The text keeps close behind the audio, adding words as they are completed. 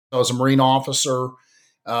I was a Marine officer,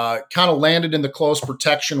 kind of landed in the close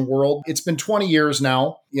protection world. It's been 20 years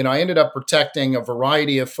now. I ended up protecting a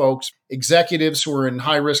variety of folks, executives who were in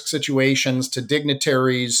high-risk situations to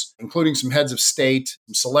dignitaries, including some heads of state,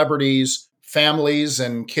 some celebrities, families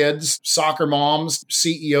and kids, soccer moms,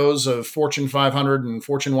 CEOs of Fortune 500 and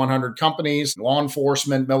Fortune 100 companies, law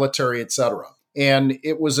enforcement, military, etc. And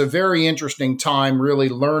it was a very interesting time really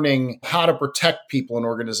learning how to protect people in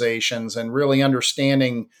organizations and really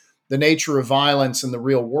understanding the nature of violence in the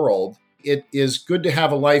real world. It is good to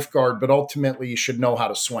have a lifeguard, but ultimately you should know how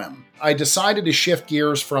to swim. I decided to shift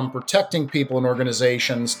gears from protecting people in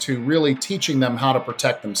organizations to really teaching them how to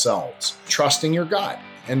protect themselves, trusting your gut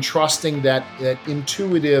and trusting that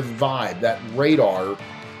intuitive vibe, that radar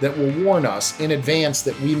that will warn us in advance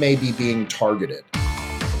that we may be being targeted.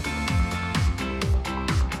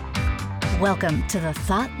 Welcome to the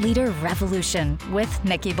Thought Leader Revolution with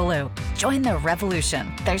Nikki Ballou. Join the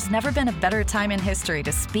revolution. There's never been a better time in history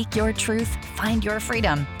to speak your truth, find your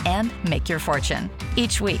freedom, and make your fortune.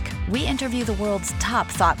 Each week, we interview the world's top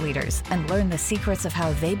thought leaders and learn the secrets of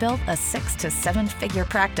how they built a 6 to 7 figure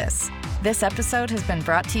practice. This episode has been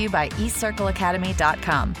brought to you by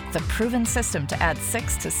eCircleacademy.com, the proven system to add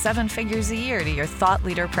 6 to 7 figures a year to your thought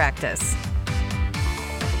leader practice.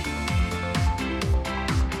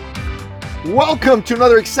 Welcome to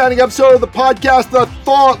another exciting episode of the podcast, The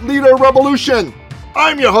Thought Leader Revolution.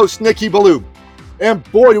 I'm your host, Nikki Ballou. And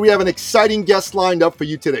boy, do we have an exciting guest lined up for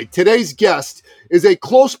you today. Today's guest is a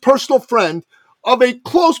close personal friend of a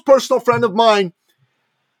close personal friend of mine.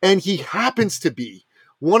 And he happens to be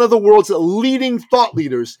one of the world's leading thought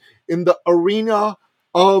leaders in the arena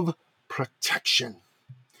of protection.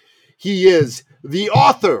 He is the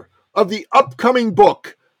author of the upcoming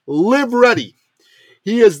book, Live Ready.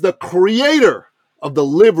 He is the creator of the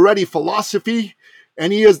Live Ready philosophy,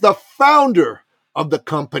 and he is the founder of the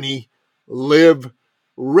company Live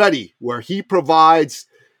Ready, where he provides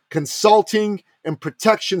consulting and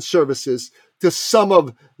protection services to some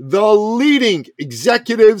of the leading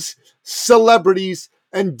executives, celebrities,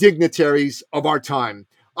 and dignitaries of our time.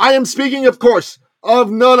 I am speaking, of course, of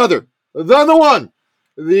none other than the one,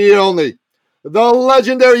 the only, the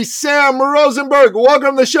legendary Sam Rosenberg.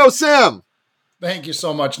 Welcome to the show, Sam. Thank you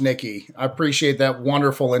so much, Nikki. I appreciate that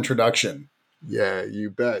wonderful introduction. Yeah, you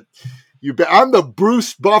bet. You bet. I'm the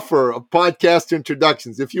Bruce Buffer of podcast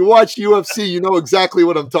introductions. If you watch UFC, you know exactly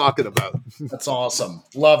what I'm talking about. That's awesome.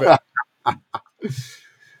 Love it.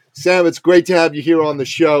 Sam, it's great to have you here on the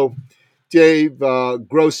show. Dave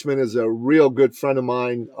Grossman is a real good friend of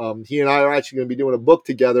mine. He and I are actually going to be doing a book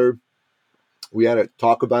together. We had a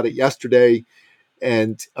talk about it yesterday,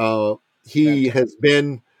 and he has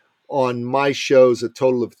been on my shows a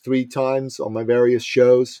total of 3 times on my various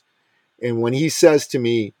shows. And when he says to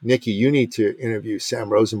me, Nikki, you need to interview Sam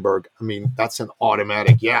Rosenberg, I mean, that's an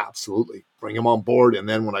automatic, yeah, absolutely. Bring him on board. And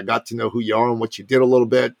then when I got to know who you are and what you did a little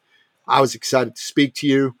bit, I was excited to speak to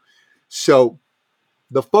you. So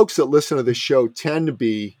the folks that listen to this show tend to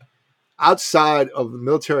be outside of the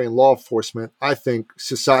military and law enforcement, I think,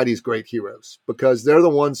 society's great heroes, because they're the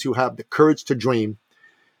ones who have the courage to dream,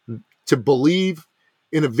 to believe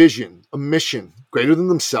in a vision, a mission greater than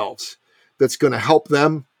themselves that's going to help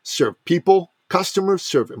them serve people, customers,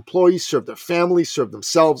 serve employees, serve their families, serve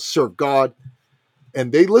themselves, serve God.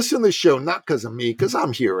 And they listen to the show not because of me, because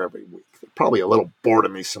I'm here every week. They're probably a little bored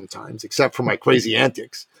of me sometimes, except for my crazy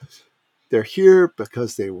antics. They're here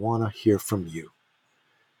because they want to hear from you.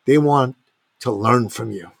 They want to learn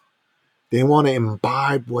from you. They want to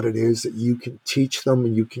imbibe what it is that you can teach them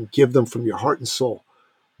and you can give them from your heart and soul.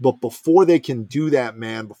 But before they can do that,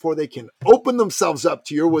 man, before they can open themselves up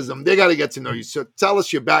to your wisdom, they got to get to know you. So tell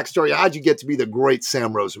us your backstory. How'd you get to be the great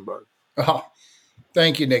Sam Rosenberg? Oh,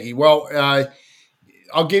 thank you, Nikki. Well,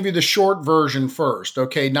 I'll give you the short version first.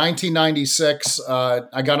 Okay, 1996,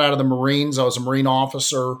 I got out of the Marines. I was a Marine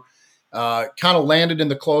officer, kind of landed in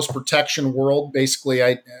the close protection world. Basically,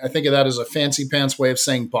 I think of that as a fancy pants way of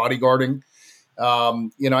saying bodyguarding. I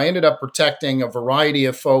ended up protecting a variety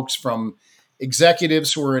of folks, from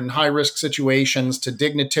executives who were in high-risk situations to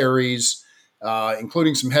dignitaries,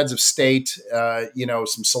 including some heads of state, some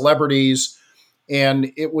celebrities.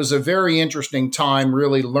 And it was a very interesting time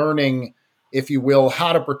really learning, if you will,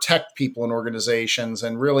 how to protect people in organizations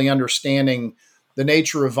and really understanding the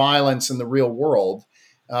nature of violence in the real world.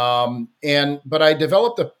 But I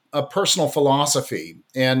developed a personal philosophy.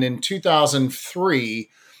 And in 2003,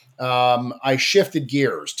 I shifted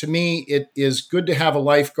gears. To me, it is good to have a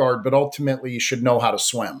lifeguard, but ultimately you should know how to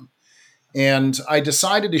swim. And I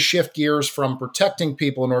decided to shift gears from protecting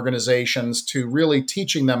people in organizations to really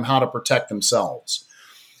teaching them how to protect themselves.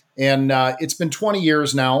 And it's been 20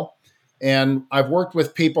 years now. And I've worked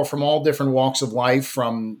with people from all different walks of life,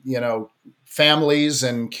 from, families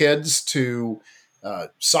and kids to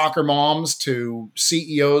soccer moms to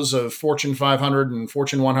CEOs of Fortune 500 and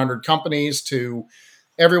Fortune 100 companies to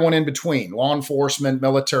everyone in between, law enforcement,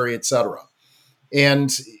 military, et cetera.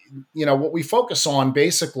 And, what we focus on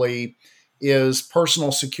basically is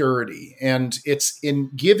personal security. And it's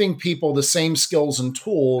in giving people the same skills and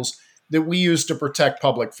tools that we use to protect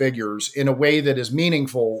public figures in a way that is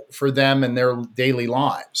meaningful for them and their daily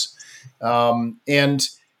lives. And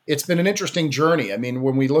it's been an interesting journey. I mean,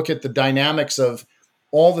 when we look at the dynamics of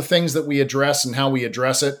all the things that we address and how we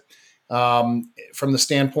address it, from the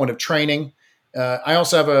standpoint of training, I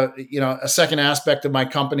also have a second aspect of my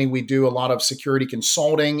company. We do a lot of security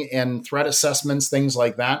consulting and threat assessments, things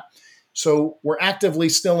like that. So we're actively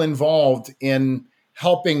still involved in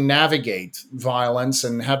helping navigate violence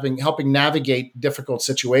and helping navigate difficult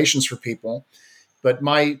situations for people. But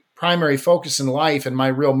my primary focus in life and my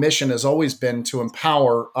real mission has always been to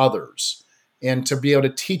empower others and to be able to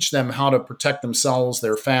teach them how to protect themselves,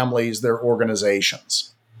 their families, their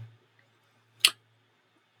organizations.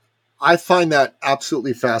 I find that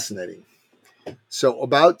absolutely fascinating. So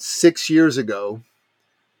about 6 years ago,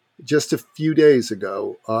 just a few days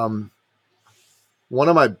ago, one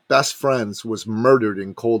of my best friends was murdered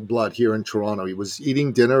in cold blood here in Toronto. He was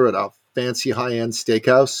eating dinner at a fancy high-end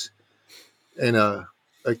steakhouse, and a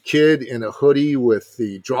kid in a hoodie with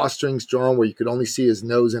the drawstrings drawn where you could only see his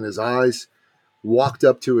nose and his eyes walked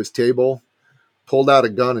up to his table, pulled out a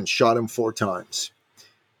gun, and shot him 4 times.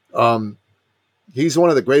 He's one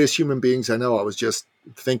of the greatest human beings I know. I was just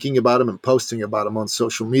thinking about him and posting about him on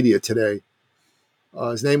social media today.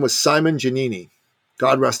 His name was Simon Giannini.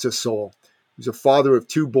 God rest his soul. He's a father of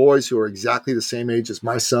 2 boys who are exactly the same age as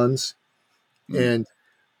my sons. And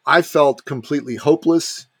I felt completely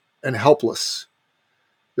hopeless and helpless.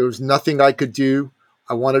 There was nothing I could do.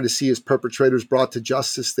 I wanted to see his perpetrators brought to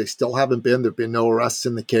justice. They still haven't been. There have been no arrests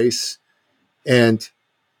in the case. And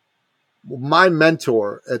my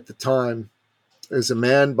mentor at the time is a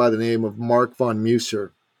man by the name of Mark von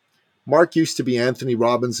Musser. Mark used to be Anthony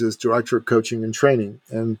Robbins' director of coaching and training.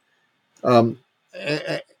 And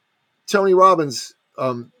Tony Robbins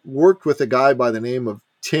worked with a guy by the name of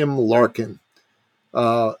Tim Larkin.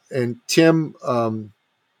 And Tim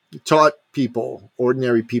taught people,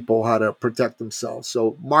 ordinary people, how to protect themselves.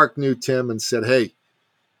 So Mark knew Tim and said, hey,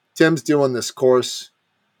 Tim's doing this course.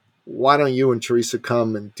 Why don't you and Teresa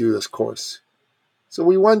come and do this course? So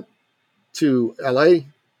we went to LA.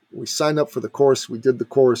 We signed up for the course. We did the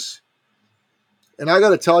course. And I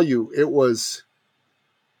got to tell you, it was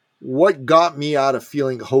what got me out of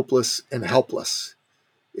feeling hopeless and helpless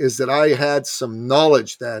is that I had some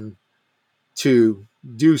knowledge then to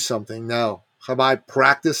do something. Now, have I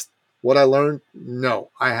practiced what I learned? No,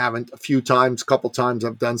 I haven't. A few times, a couple times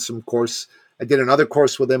I've done some course. I did another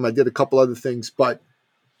course with him. I did a couple other things. But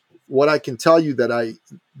what I can tell you that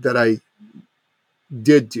I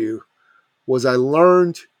did do was I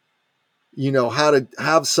learned, how to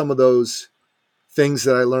have some of those things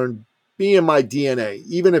that I learned be in my DNA,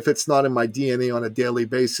 even if it's not in my DNA on a daily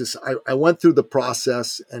basis. I went through the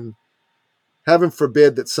process, and heaven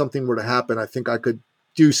forbid that something were to happen, I think I could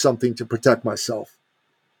do something to protect myself.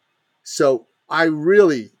 So I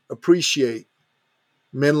really appreciate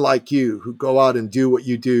men like you who go out and do what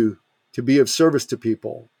you do to be of service to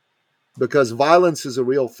people, because violence is a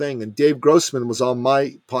real thing. And Dave Grossman was on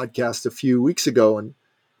my podcast a few weeks ago, and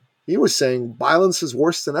he was saying violence is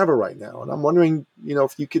worse than ever right now. And I'm wondering,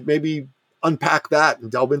 if you could maybe unpack that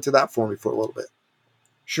and delve into that for me for a little bit.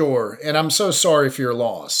 Sure. And I'm so sorry for your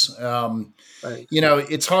loss. Right.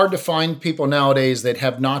 It's hard to find people nowadays that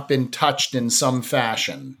have not been touched in some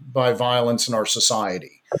fashion by violence in our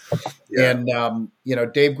society. Yeah. And,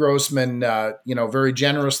 Dave Grossman, very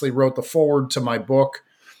generously wrote the foreword to my book.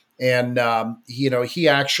 And, he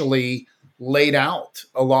actually laid out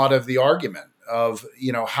a lot of the argument of,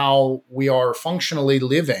 how we are functionally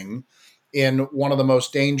living in one of the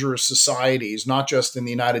most dangerous societies, not just in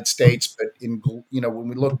the United States, but when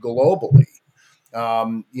we look globally.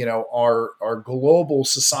 Our global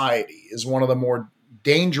society is one of the more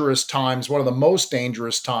dangerous times, one of the most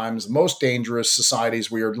dangerous times, most dangerous societies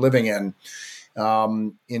we are living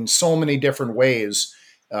in so many different ways.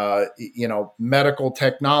 Medical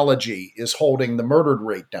technology is holding the murder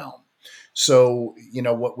rate down. So,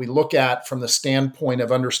 what we look at from the standpoint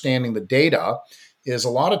of understanding the data is a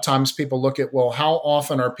lot of times people look at, well, how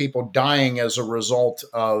often are people dying as a result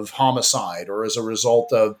of homicide or as a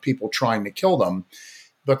result of people trying to kill them?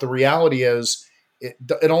 But the reality is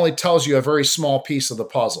it only tells you a very small piece of the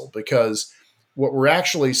puzzle, because what we're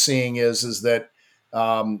actually seeing is that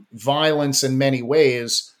violence in many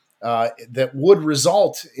ways that would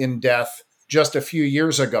result in death just a few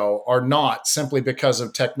years ago are not, simply because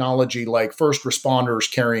of technology like first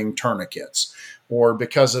responders carrying tourniquets, or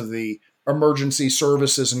because of the emergency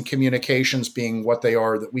services and communications being what they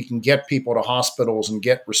are, that we can get people to hospitals and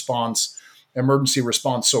get emergency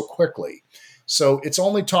response so quickly. So it's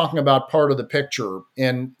only talking about part of the picture,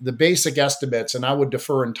 and the basic estimates, and I would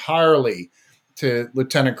defer entirely to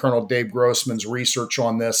Lieutenant Colonel Dave Grossman's research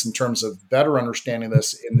on this in terms of better understanding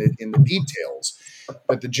this in the details.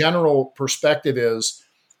 But the general perspective is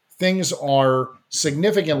things are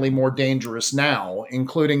significantly more dangerous now,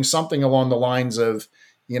 including something along the lines of,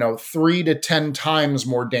 3 to 10 times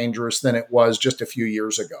more dangerous than it was just a few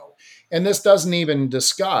years ago. And this doesn't even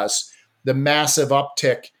discuss the massive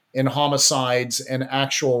uptick in homicides and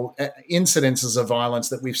actual incidences of violence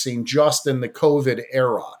that we've seen just in the COVID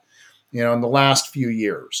era, in the last few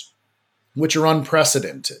years, which are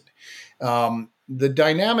unprecedented. The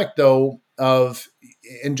dynamic, though,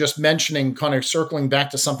 and just mentioning, kind of circling back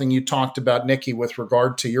to something you talked about, Nikki, with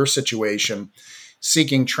regard to your situation,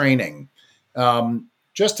 seeking training,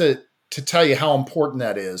 just to tell you how important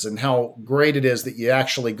that is and how great it is that you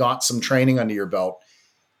actually got some training under your belt.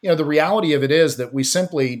 The reality of it is that we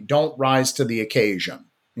simply don't rise to the occasion.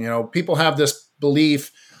 People have this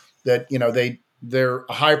belief that, they're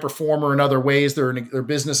a high performer in other ways. They're a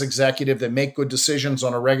business executive. They make good decisions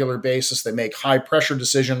on a regular basis. They make high pressure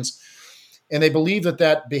decisions. And they believe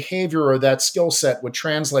that behavior or that skill set would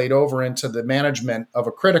translate over into the management of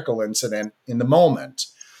a critical incident in the moment.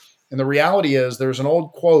 And the reality is there's an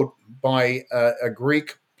old quote by a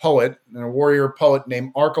Greek poet and a warrior poet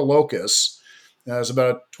named Archilochus. It's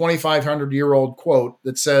about a 2,500-year-old quote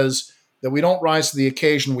that says that we don't rise to the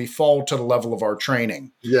occasion, we fall to the level of our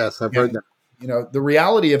training. Yes, I've heard that. The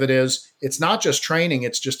reality of it is it's not just training,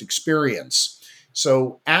 it's just experience.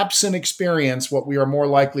 So absent experience, what we are more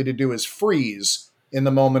likely to do is freeze in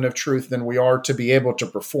the moment of truth than we are to be able to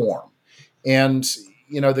perform. And,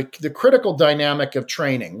 the critical dynamic of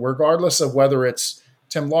training, regardless of whether it's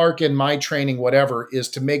Tim Larkin, my training, whatever, is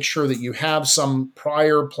to make sure that you have some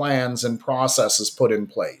prior plans and processes put in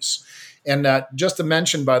place. And just to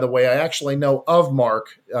mention, by the way, I actually know of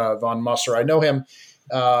Mark von Musser. I know him.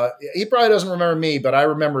 He probably doesn't remember me, but I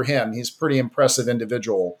remember him. He's a pretty impressive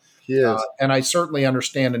individual. He is. And I certainly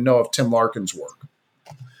understand and know of Tim Larkin's work.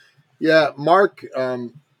 Yeah, Mark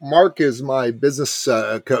is my business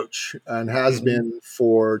coach and has been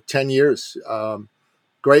for 10 years.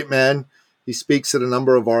 Great man. He speaks at a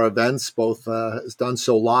number of our events, both has done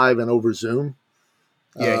so live and over Zoom.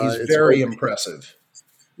 Yeah, he's very impressive.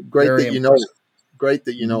 Great very that you impressive. Know. Great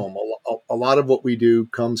that you know him. A lot of what we do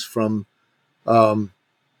comes from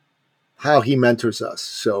how he mentors us.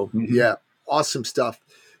 So yeah, awesome stuff.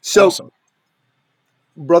 So, awesome.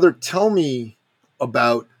 Brother, tell me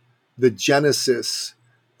about the genesis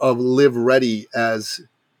of Live Ready as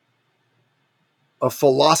a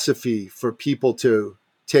philosophy for people to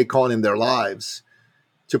take on in their lives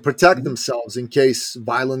to protect themselves in case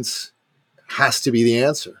violence has to be the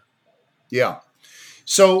answer. Yeah.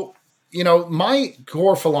 So, my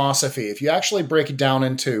core philosophy, if you actually break it down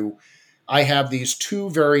into, I have these two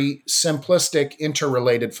very simplistic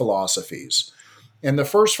interrelated philosophies. And the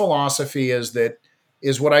first philosophy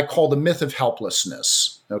is what I call the myth of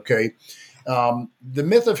helplessness. Okay. The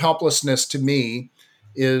myth of helplessness to me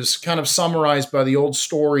is kind of summarized by the old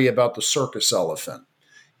story about the circus elephant.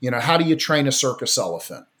 How do you train a circus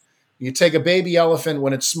elephant? You take a baby elephant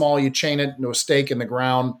when it's small, you chain it into a stake in the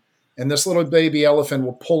ground, and this little baby elephant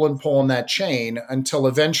will pull on that chain until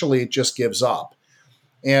eventually it just gives up.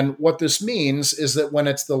 And what this means is that when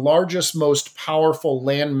it's the largest, most powerful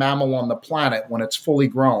land mammal on the planet, when it's fully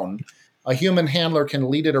grown, a human handler can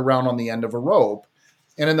lead it around on the end of a rope.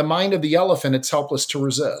 And in the mind of the elephant, it's helpless to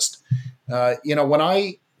resist. When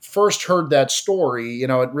I first heard that story,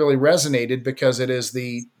 it really resonated because it is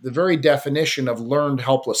the very definition of learned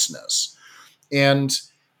helplessness. And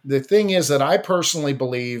the thing is that I personally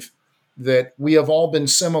believe that we have all been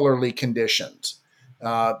similarly conditioned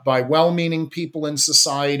by well-meaning people in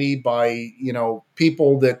society, by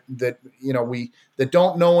people that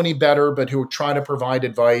don't know any better, but who try to provide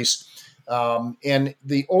advice. And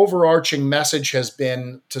the overarching message has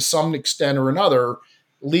been, to some extent or another,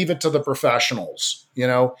 leave it to the professionals.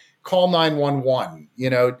 Call 911.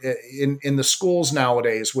 In the schools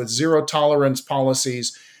nowadays with zero tolerance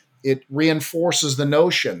policies, it reinforces the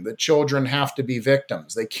notion that children have to be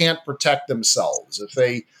victims. They can't protect themselves. If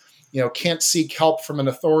they, can't seek help from an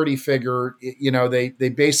authority figure, they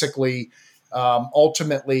basically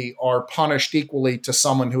ultimately are punished equally to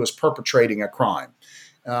someone who is perpetrating a crime.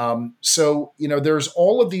 There's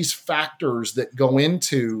all of these factors that go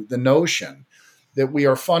into the notion that we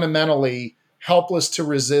are fundamentally helpless to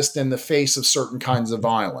resist in the face of certain kinds of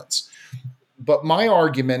violence. But my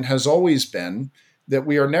argument has always been that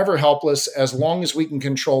we are never helpless as long as we can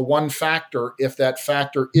control one factor, if that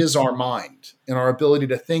factor is our mind and our ability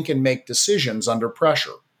to think and make decisions under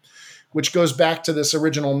pressure, which goes back to this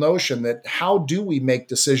original notion that how do we make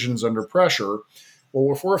decisions under pressure?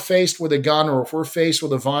 Well, if we're faced with a gun or if we're faced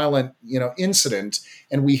with a violent, incident,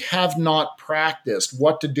 and we have not practiced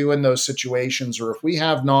what to do in those situations, or if we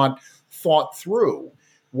have not thought through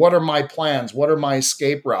what are my plans, what are my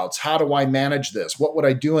escape routes, how do I manage this, what would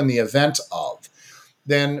I do in the event of,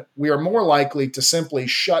 then we are more likely to simply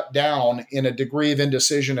shut down in a degree of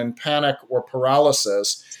indecision and panic or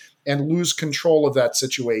paralysis and lose control of that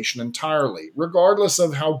situation entirely, regardless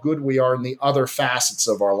of how good we are in the other facets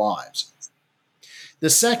of our lives. The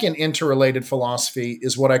second interrelated philosophy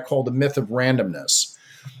is what I call the myth of randomness.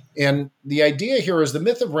 And the idea here is the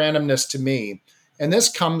myth of randomness to me, and this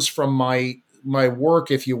comes from my work,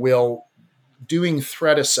 if you will, doing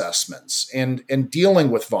threat assessments and dealing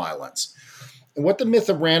with violence. And what the myth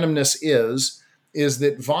of randomness is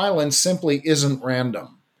that violence simply isn't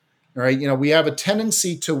random. All right. We have a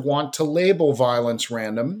tendency to want to label violence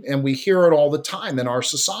random, and we hear it all the time in our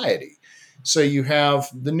society. So you have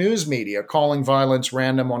the news media calling violence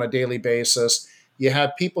random on a daily basis. You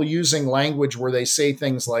have people using language where they say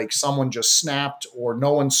things like someone just snapped or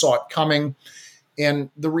no one saw it coming. And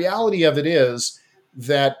the reality of it is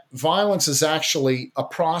that violence is actually a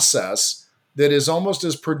process that is almost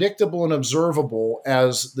as predictable and observable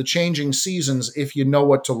as the changing seasons if you know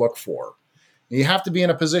what to look for. You have to be in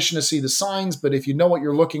a position to see the signs, but if you know what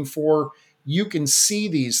you're looking for, you can see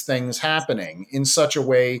these things happening in such a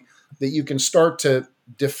way that you can start to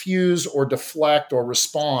diffuse or deflect or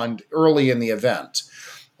respond early in the event.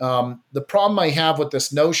 The problem I have with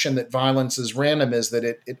this notion that violence is random is that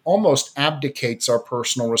it almost abdicates our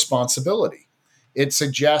personal responsibility. It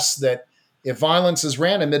suggests that if violence is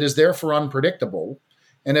random, it is therefore unpredictable.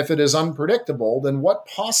 And if it is unpredictable, then what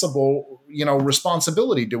possible,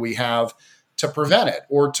 responsibility do we have to prevent it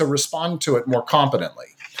or to respond to it more competently?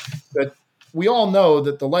 But we all know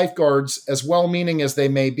that the lifeguards, as well-meaning as they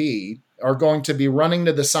may be, are going to be running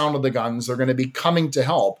to the sound of the guns. They're going to be coming to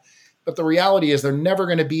help. But the reality is they're never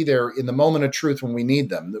going to be there in the moment of truth when we need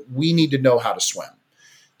them. That we need to know how to swim.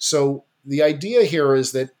 So the idea here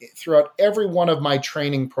is that throughout every one of my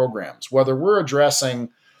training programs, whether we're addressing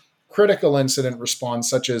critical incident response,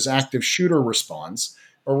 such as active shooter response,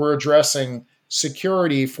 or we're addressing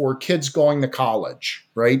security for kids going to college,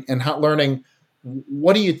 right? And learning,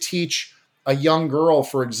 what do you teach a young girl,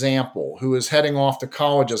 for example, who is heading off to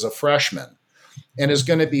college as a freshman and is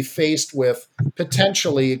going to be faced with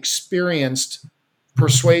potentially experienced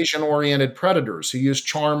persuasion-oriented predators who use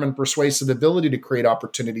charm and persuasive ability to create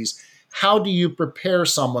opportunities? How do you prepare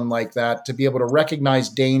someone like that to be able to recognize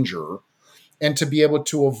danger and to be able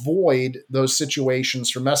to avoid those situations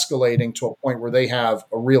from escalating to a point where they have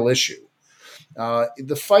a real issue?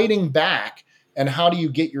 The fighting back and how do you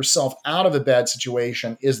get yourself out of a bad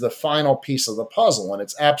situation is the final piece of the puzzle, and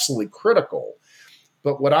it's absolutely critical.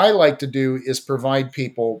 But what I like to do is provide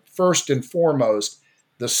people, first and foremost,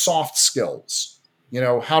 the soft skills,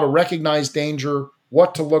 how to recognize danger,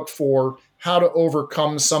 what to look for, how to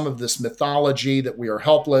overcome some of this mythology that we are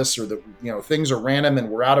helpless or that, things are random and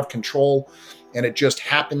we're out of control and it just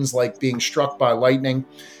happens like being struck by lightning.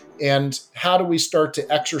 And how do we start to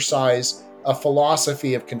exercise a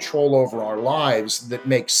philosophy of control over our lives that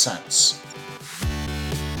makes sense?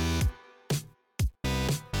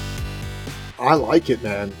 I like it,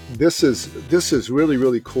 man. This is really,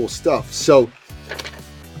 really cool stuff. So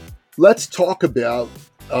let's talk about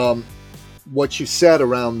what you said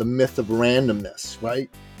around the myth of randomness, right?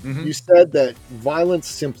 Mm-hmm. You said that violence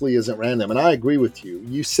simply isn't random, and I agree with you.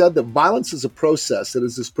 You said that violence is a process that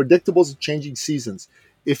is as predictable as changing seasons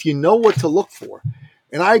if you know what to look for.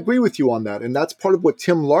 And I agree with you on that. And that's part of what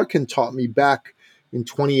Tim Larkin taught me back in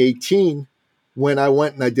 2018 when I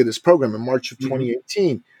went and I did his program in March of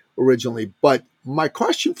 2018 originally. But my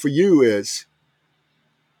question for you is,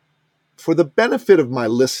 for the benefit of my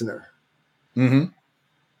listener,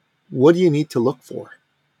 what do you need to look for?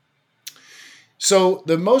 So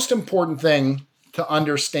the most important thing to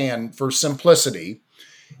understand for simplicity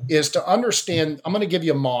is to understand, I'm going to give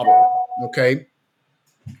you a model, okay?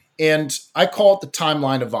 And I call it the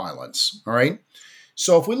timeline of violence, all right?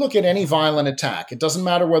 So if we look at any violent attack, it doesn't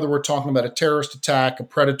matter whether we're talking about a terrorist attack, a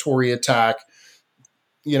predatory attack,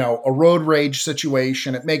 a road rage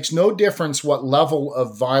situation. It makes no difference what level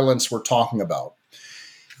of violence we're talking about.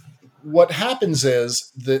 What happens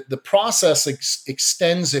is the process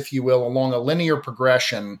extends, if you will, along a linear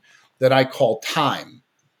progression that I call time.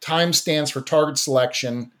 Time stands for target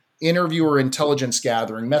selection, interview or intelligence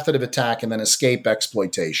gathering, method of attack, and then escape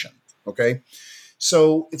exploitation. Okay?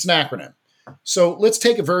 So it's an acronym. So let's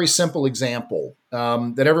take a very simple example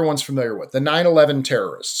that everyone's familiar with, the 9/11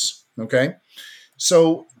 terrorists. Okay?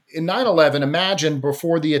 So in 9/11, imagine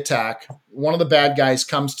before the attack, one of the bad guys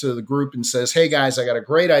comes to the group and says, hey guys, I got a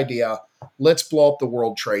great idea. Let's blow up the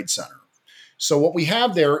World Trade Center. So what we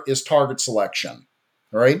have there is target selection,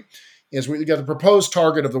 all right? Is we got the proposed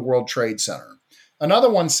target of the World Trade Center. Another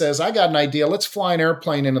one says, I got an idea. Let's fly an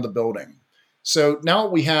airplane into the building. So now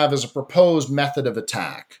what we have is a proposed method of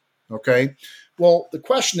attack, okay? Well, the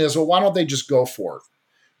question is, well, why don't they just go for it?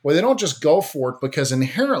 Well, they don't just go for it because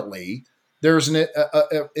inherently there's an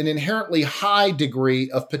inherently high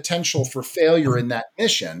degree of potential for failure in that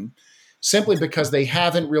mission simply because they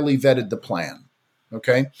haven't really vetted the plan,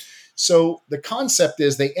 okay? So the concept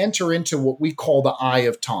is they enter into what we call the eye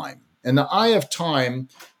of time. And the eye of time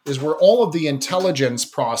is where all of the intelligence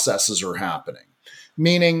processes are happening,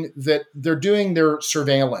 meaning that they're doing their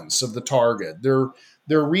surveillance of the target. They're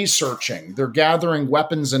researching, they're gathering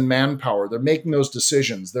weapons and manpower. They're making those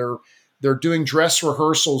decisions. They're doing dress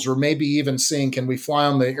rehearsals or maybe even seeing, can we fly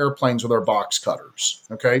on the airplanes with our box cutters?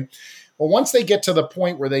 Okay. Well, once they get to the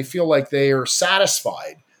point where they feel like they are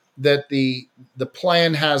satisfied that the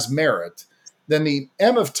plan has merit, then the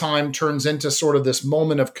M of time turns into sort of this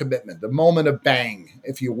moment of commitment, the moment of bang,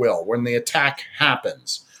 if you will, when the attack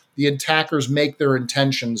happens. The attackers make their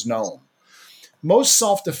intentions known. Most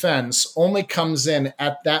self-defense only comes in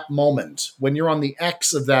at that moment when you're on the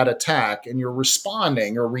X of that attack and you're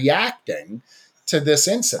responding or reacting to this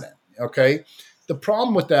incident, okay? The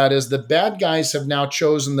problem with that is the bad guys have now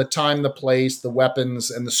chosen the time, the place, the weapons,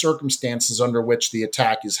 and the circumstances under which the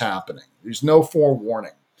attack is happening. There's no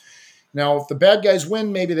forewarning. Now, if the bad guys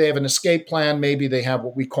win, maybe they have an escape plan, maybe they have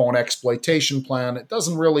what we call an exploitation plan. It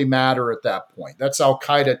doesn't really matter at that point. That's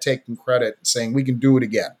Al-Qaeda taking credit and saying, we can do it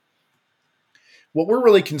again. What we're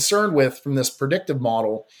really concerned with from this predictive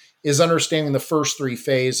model is understanding the first three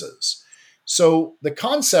phases. So the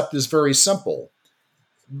concept is very simple.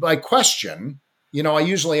 By question, I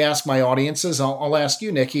usually ask my audiences, I'll ask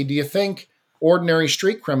you, Nikki, do you think ordinary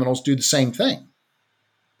street criminals do the same thing?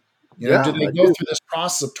 Do they go through this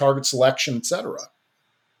process of target selection, et cetera?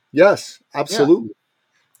 Yes, absolutely.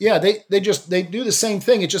 Yeah, they do the same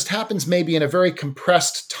thing. It just happens maybe in a very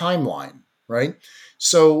compressed timeline, right?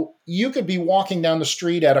 So you could be walking down the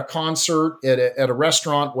street at a concert, at a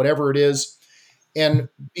restaurant, whatever it is, and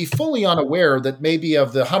be fully unaware that maybe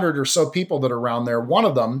of the 100 or so people that are around there, one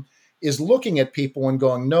of them is looking at people and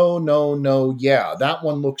going, no, yeah, that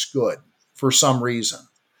one looks good for some reason.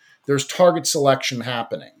 There's target selection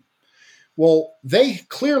happening. Well, they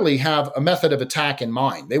clearly have a method of attack in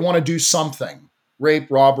mind. They want to do something, rape,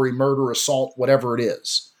 robbery, murder, assault, whatever it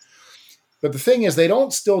is. But the thing is, they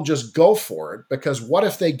don't still just go for it because what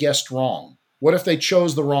if they guessed wrong? What if they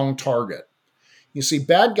chose the wrong target? You see,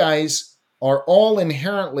 bad guys are all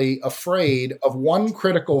inherently afraid of one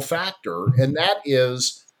critical factor, and that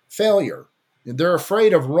is failure. They're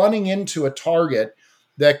afraid of running into a target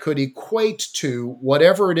that could equate to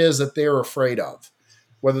whatever it is that they're afraid of,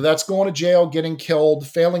 whether that's going to jail, getting killed,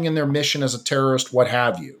 failing in their mission as a terrorist, what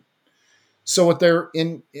have you. So what they're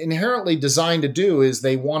inherently designed to do is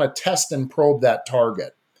they want to test and probe that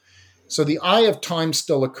target. So the eye of time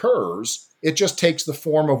still occurs. It just takes the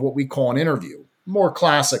form of what we call an interview, more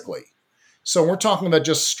classically. So we're talking about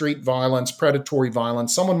just street violence, predatory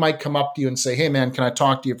violence. Someone might come up to you and say, hey, man, can I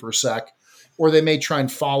talk to you for a sec? Or they may try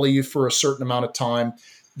and follow you for a certain amount of time.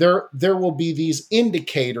 There will be these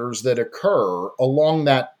indicators that occur along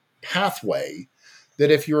that pathway that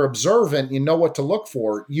if you're observant, you know what to look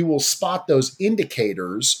for, you will spot those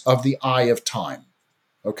indicators of the eye of time.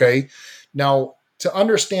 Okay? Now, to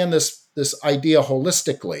understand this idea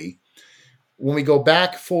holistically, when we go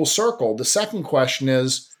back full circle, the second question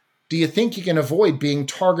is, do you think you can avoid being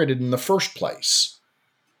targeted in the first place?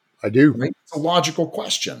 I do. Right? It's a logical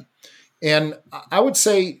question. And I would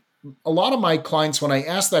say a lot of my clients, when I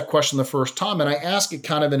ask that question the first time, and I ask it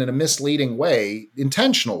kind of in a misleading way,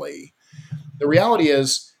 intentionally, the reality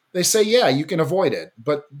is they say, yeah, you can avoid it.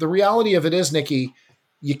 But the reality of it is, Nikki,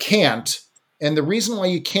 you can't. And the reason why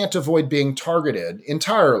you can't avoid being targeted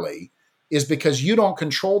entirely is because you don't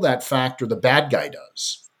control that factor. The bad guy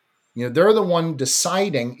does. They're the one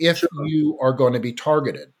deciding if you are going to be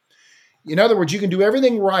targeted. In other words, you can do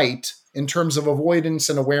everything right in terms of avoidance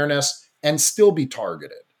and awareness. and still be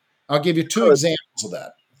targeted. I'll give you two examples of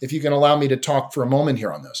that, if you can allow me to talk for a moment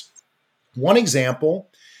here on this. One example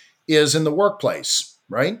is in the workplace,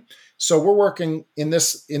 right? So we're working in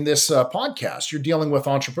this podcast. You're dealing with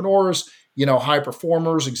entrepreneurs, high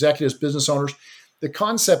performers, executives, business owners. The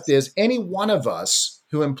concept is any one of us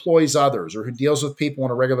who employs others or who deals with people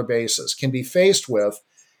on a regular basis can be faced with,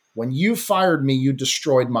 when you fired me, you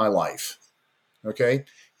destroyed my life. Okay.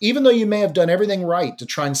 Even though you may have done everything right to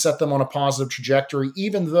try and set them on a positive trajectory,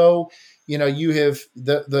 even though you have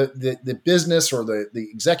the business or the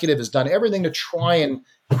executive has done everything to try and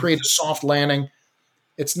create a soft landing,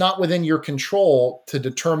 it's not within your control to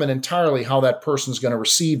determine entirely how that person's going to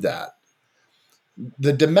receive that.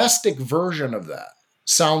 The domestic version of that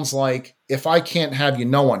sounds like, if I can't have you,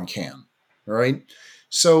 no one can. All right.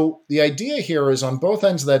 So the idea here is, on both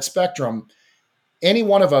ends of that spectrum, any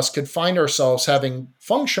one of us could find ourselves having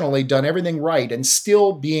functionally done everything right and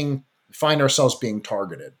still find ourselves being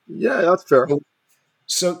targeted. Yeah, that's fair.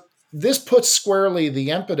 So this puts squarely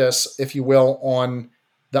the impetus, if you will, on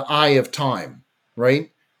the eye of time,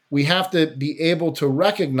 right? We have to be able to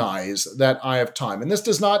recognize that eye of time. And this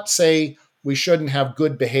does not say we shouldn't have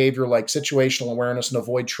good behavior like situational awareness and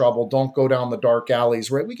avoid trouble. Don't go down the dark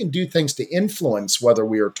alleys, right? We can do things to influence whether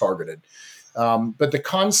we are targeted. But the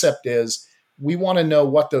concept is, we want to know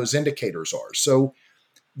what those indicators are. So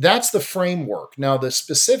that's the framework. Now, the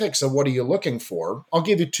specifics of what are you looking for, I'll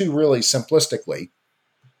give you two really simplistically.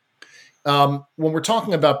 When we're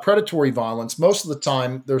talking about predatory violence, most of the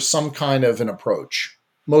time, there's some kind of an approach.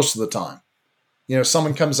 Most of the time.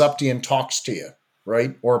 Someone comes up to you and talks to you,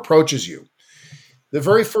 right? Or approaches you. The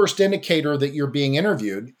very first indicator that you're being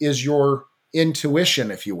interviewed is your intuition,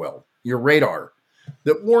 if you will, your radar,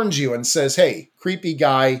 that warns you and says, hey, creepy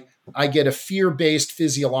guy, I get a fear-based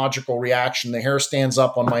physiological reaction. The hair stands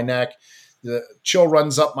up on my neck. The chill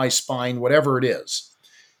runs up my spine, whatever it is.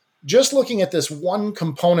 Just looking at this one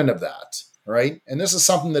component of that, right? And this is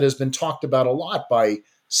something that has been talked about a lot by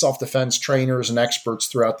self-defense trainers and experts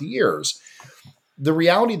throughout the years. The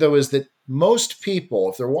reality, though, is that most people,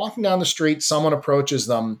 if they're walking down the street, someone approaches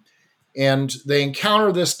them and they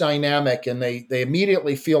encounter this dynamic and they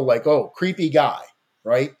immediately feel like, oh, creepy guy,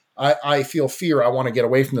 right? I feel fear. I want to get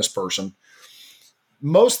away from this person.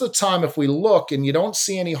 Most of the time, if we look and you don't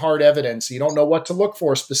see any hard evidence, you don't know what to look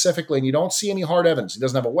for specifically, and you don't see any hard evidence, he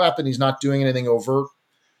doesn't have a weapon, he's not doing anything overt,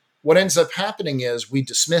 what ends up happening is we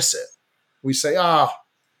dismiss it. We say,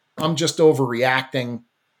 I'm just overreacting.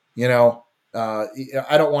 I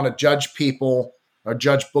don't want to judge people or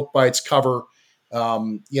judge book by its cover.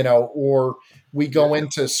 Or we go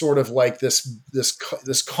into sort of like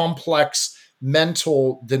this complex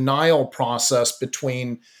mental denial process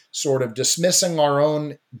between sort of dismissing our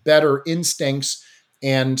own better instincts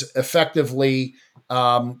and effectively,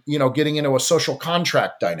 getting into a social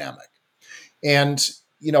contract dynamic. And,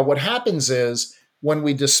 what happens is, when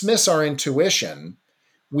we dismiss our intuition,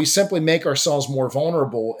 we simply make ourselves more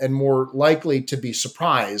vulnerable and more likely to be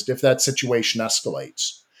surprised if that situation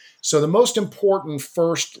escalates. So the most important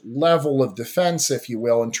first level of defense, if you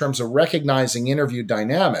will, in terms of recognizing interview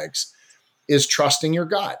dynamics, is trusting your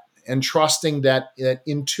gut and trusting that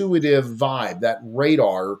intuitive vibe, that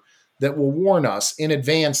radar that will warn us in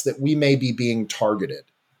advance that we may be being targeted.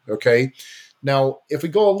 Okay. Now, if we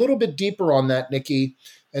go a little bit deeper on that, Nikki,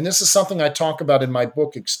 and this is something I talk about in my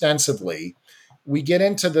book extensively, we get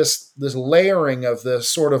into this layering of the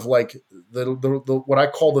sort of like the what I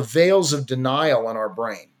call the veils of denial in our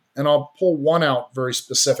brain. And I'll pull one out very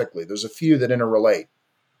specifically. There's a few that interrelate.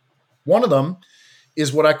 One of them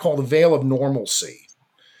is what I call the veil of normalcy.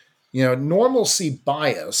 Normalcy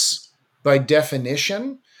bias, by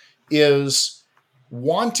definition, is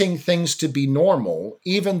wanting things to be normal,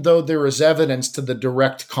 even though there is evidence to the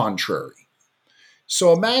direct contrary.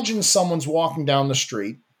 So imagine someone's walking down the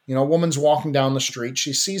street. A woman's walking down the street.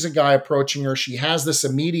 She sees a guy approaching her. She has this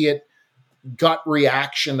immediate gut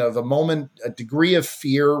reaction of a degree of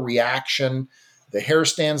fear reaction. The hair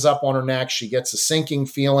stands up on her neck. She gets a sinking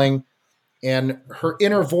feeling. And her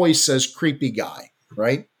inner voice says, creepy guy,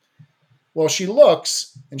 right? Well, she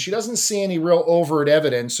looks and she doesn't see any real overt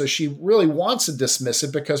evidence. So she really wants to dismiss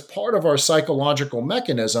it, because part of our psychological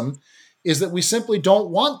mechanism is that we simply don't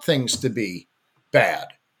want things to be bad.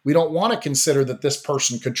 We don't want to consider that this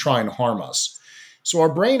person could try and harm us. So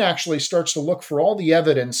our brain actually starts to look for all the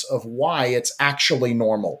evidence of why it's actually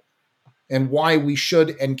normal and why we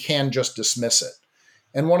should and can just dismiss it.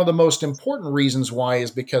 And one of the most important reasons why is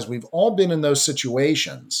because we've all been in those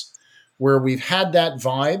situations where we've had that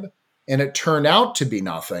vibe and it turned out to be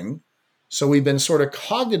nothing. So we've been sort of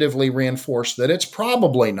cognitively reinforced that it's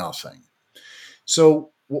probably nothing.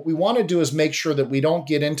 So what we want to do is make sure that we don't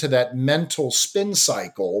get into that mental spin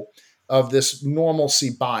cycle of this normalcy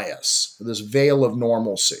bias, this veil of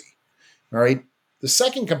normalcy. All right. The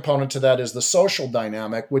second component to that is the social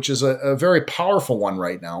dynamic, which is a very powerful one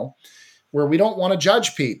right now, where we don't want to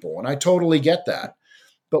judge people. And I totally get that.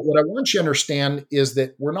 But what I want you to understand is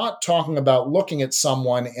that we're not talking about looking at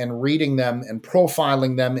someone and reading them and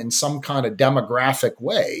profiling them in some kind of demographic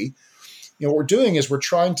way. What we're doing is we're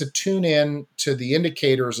trying to tune in to the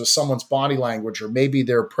indicators of someone's body language, or maybe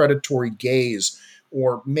their predatory gaze,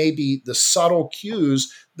 or maybe the subtle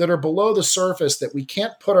cues that are below the surface that we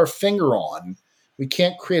can't put our finger on, we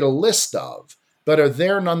can't create a list of, but are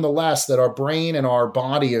there nonetheless, that our brain and our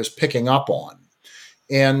body is picking up on,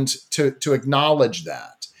 and to acknowledge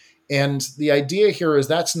that. And the idea here is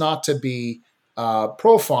that's not to be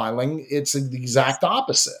profiling. It's the exact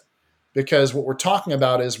opposite, because what we're talking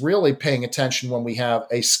about is really paying attention when we have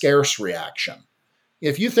a scarce reaction.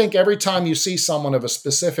 If you think every time you see someone of a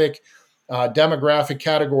specific demographic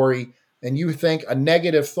category and you think a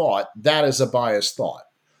negative thought, that is a biased thought.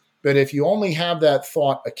 But if you only have that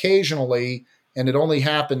thought occasionally and it only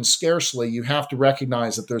happens scarcely, you have to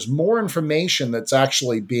recognize that there's more information that's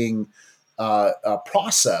actually being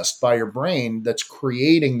processed by your brain that's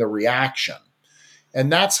creating the reaction.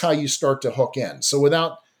 And that's how you start to hook in. So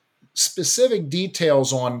without specific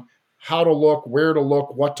details on how to look, where to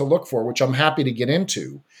look, what to look for, which I'm happy to get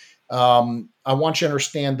into, I want you to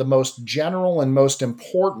understand the most general and most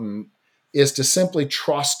important is to simply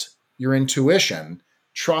trust your intuition,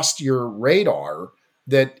 trust your radar,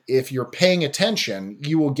 that if you're paying attention,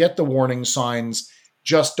 you will get the warning signs,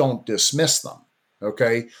 just don't dismiss them.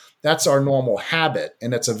 Okay? That's our normal habit,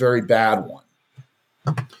 and it's a very bad one.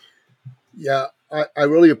 Yeah, I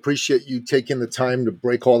really appreciate you taking the time to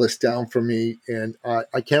break all this down for me, and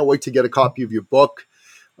I can't wait to get a copy of your book.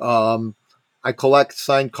 I collect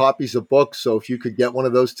signed copies of books, so if you could get one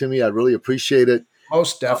of those to me, I'd really appreciate it.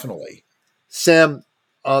 Most definitely. Sam,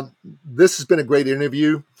 this has been a great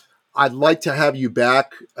interview. I'd like to have you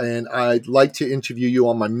back, and I'd like to interview you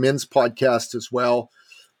on my men's podcast as well.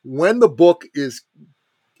 When the book is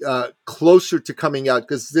closer to coming out,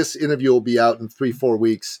 because this interview will be out in 3-4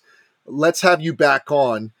 weeks, let's have you back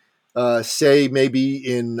on, say maybe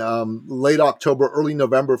in late October, early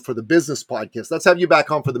November for the business podcast. Let's have you back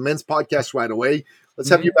on for the men's podcast right away. Let's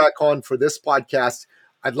have you back on for this podcast.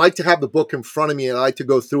 I'd like to have the book in front of me, and I'd like to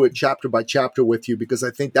go through it chapter by chapter with you, because I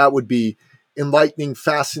think that would be enlightening,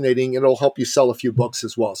 fascinating, and it'll help you sell a few books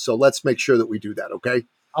as well. So let's make sure that we do that, okay?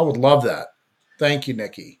 I would love that. Thank you,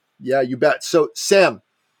 Nikki. Yeah, you bet. So, Sam,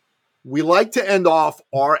 we like to end off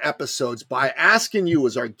our episodes by asking you,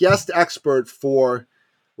 as our guest expert, for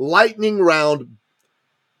lightning round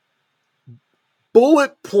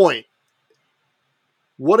bullet point.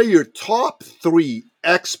 What are your top 3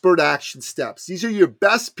 expert action steps? These are your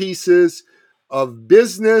best pieces of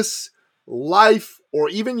business, life, or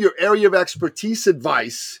even your area of expertise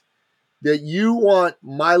advice that you want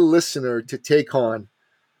my listener to take on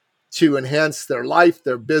to enhance their life,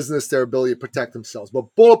 their business, their ability to protect themselves.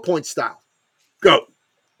 But bullet point style. Go.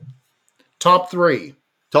 Top 3.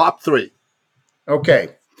 Top 3.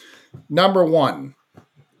 Okay. Number 1,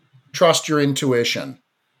 trust your intuition.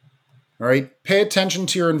 All right. Pay attention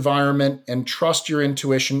to your environment and trust your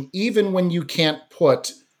intuition, even when you can't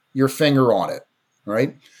put your finger on it. All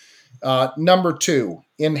right. Number 2,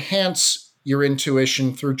 enhance your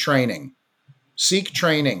intuition through training. Seek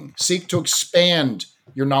training. Seek to expand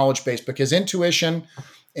your knowledge base, because intuition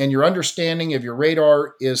and your understanding of your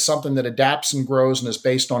radar is something that adapts and grows and is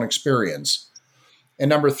based on experience. And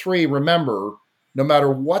number 3, remember, no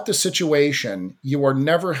matter what the situation, you are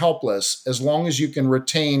never helpless as long as you can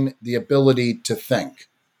retain the ability to think.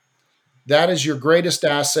 That is your greatest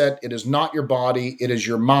asset. It is not your body. It is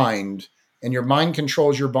your mind, and your mind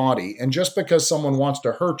controls your body. And just because someone wants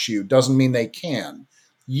to hurt you doesn't mean they can.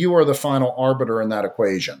 You are the final arbiter in that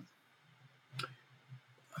equation.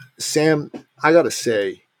 Sam, I got to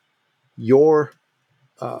say, your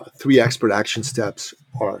 3 expert action steps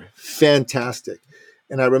are fantastic.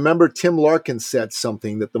 And I remember Tim Larkin said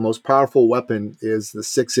something, that the most powerful weapon is the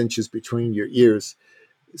 6 inches between your ears.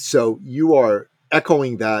 So you are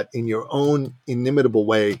echoing that in your own inimitable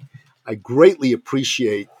way. I greatly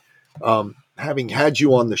appreciate having had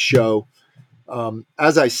you on the show.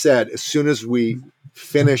 As I said, as soon as we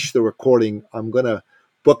finish the recording, I'm going to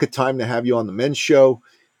book a time to have you on the men's show.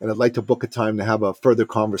 And I'd like to book a time to have a further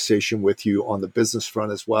conversation with you on the business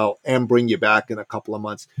front as well, and bring you back in a couple of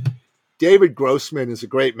months. David Grossman is a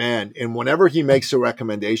great man. And whenever he makes a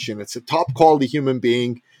recommendation, it's a top quality human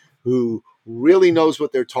being who really knows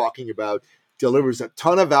what they're talking about. delivers a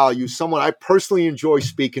ton of value, someone I personally enjoy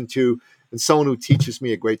speaking to, and someone who teaches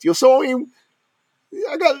me a great deal. So, I mean,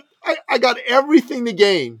 I got everything to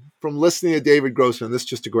gain from listening to David Grossman. This is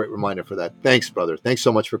just a great reminder for that. Thanks, brother. Thanks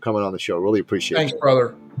so much for coming on the show. Really appreciate it. Thanks,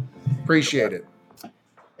 brother. Appreciate it.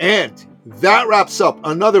 And that wraps up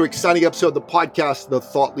another exciting episode of the podcast, The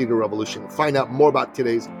Thought Leader Revolution. To find out more about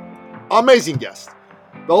today's amazing guest,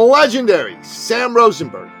 the legendary Sam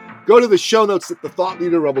Rosenberg, go to the show notes at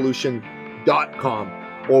thethoughtleaderrevolution.com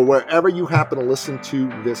or wherever you happen to listen to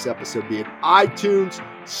this episode, be it iTunes,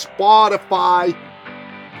 Spotify,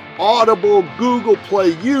 Audible, Google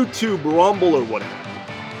Play, YouTube, Rumble, or whatever.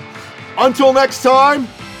 Until next time,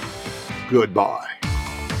 goodbye.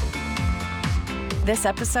 This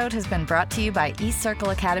episode has been brought to you by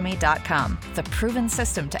eCircleAcademy.com, the proven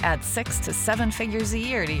system to add 6 to 7 figures a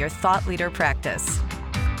year to your thought leader practice.